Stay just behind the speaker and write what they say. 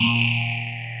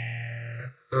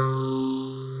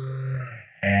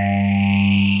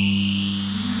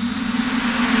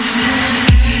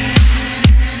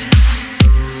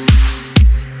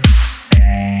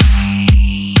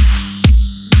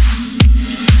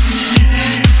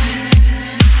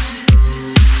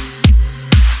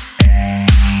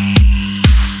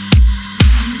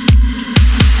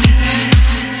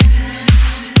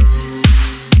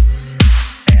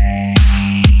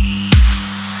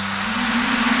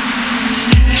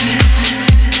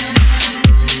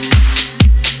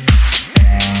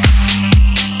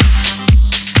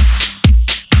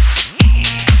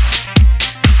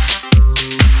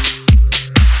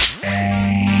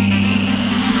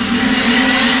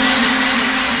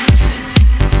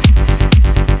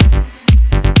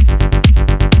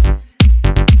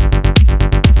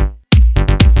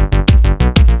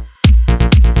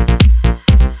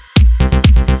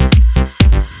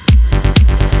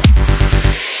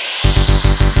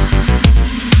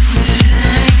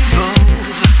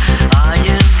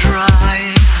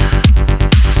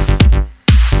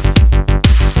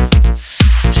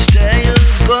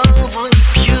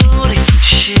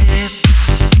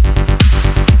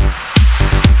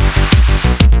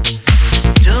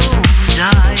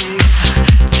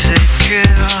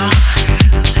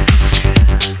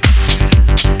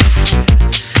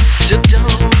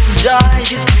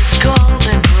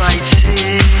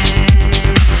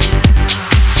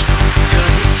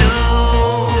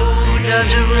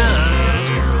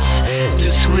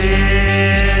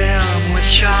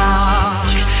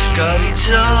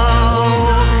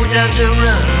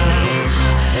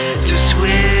dangerous to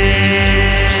swim.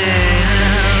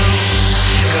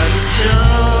 'Cause it's so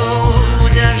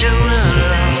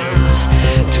dangerous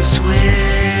to swim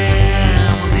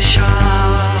with the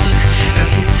shark.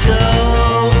 'Cause it's so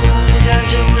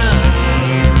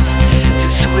dangerous to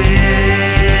swim.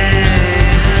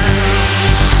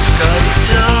 'Cause it's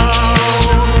so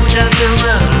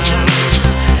dangerous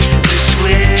to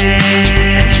swim.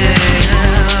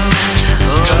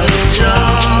 Oh, it's so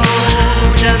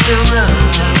dangerous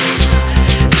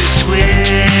to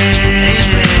swim.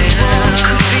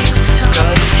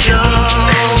 'Cause it's so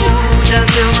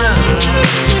dangerous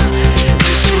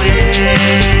to swim.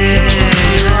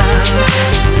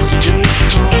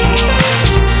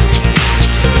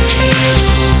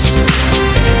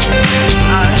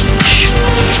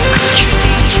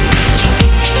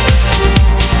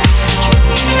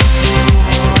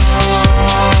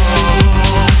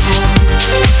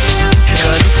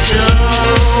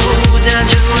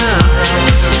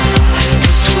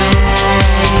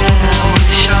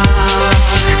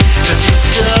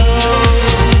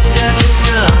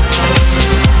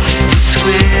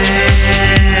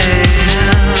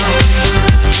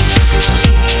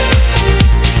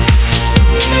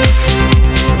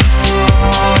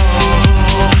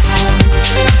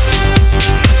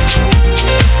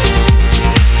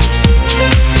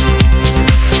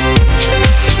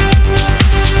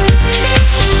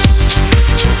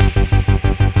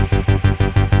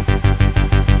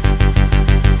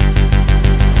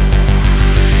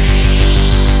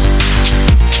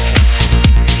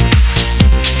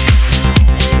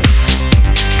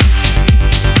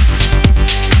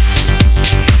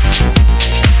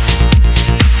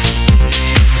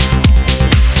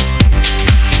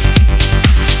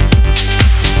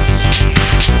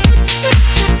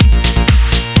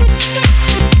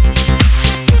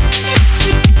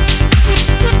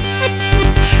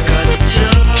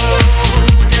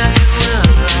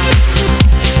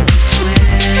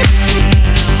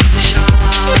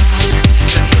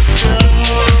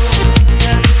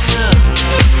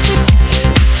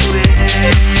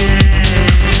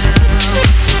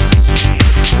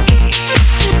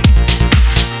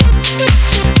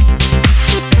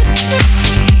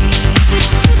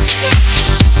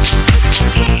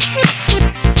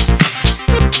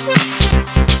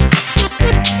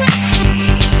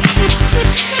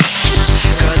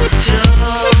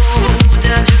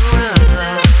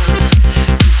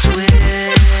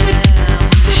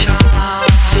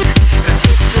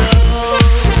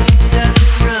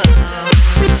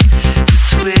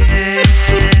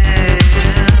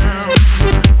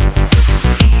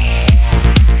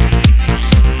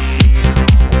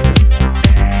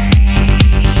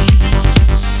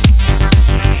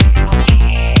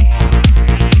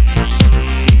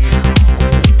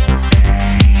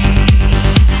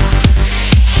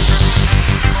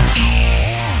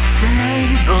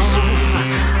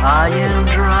 I am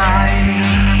dry.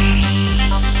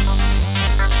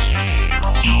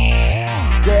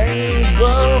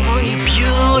 Stable, you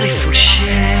beautiful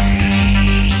ship.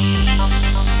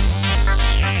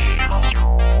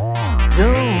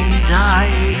 Don't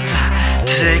die,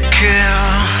 take care.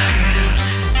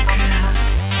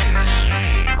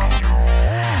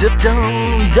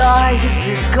 Don't die in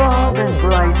this golden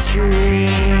bright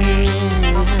dream.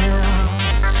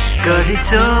 'Cause it's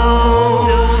so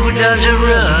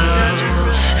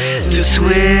dangerous to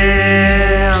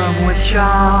swim with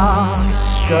sharks.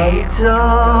 'Cause it's so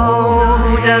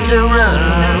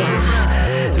dangerous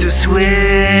to swim.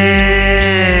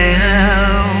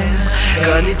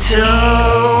 'Cause it's so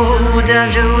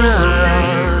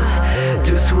dangerous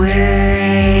to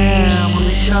swim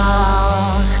with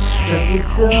sharks. 'Cause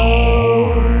it's so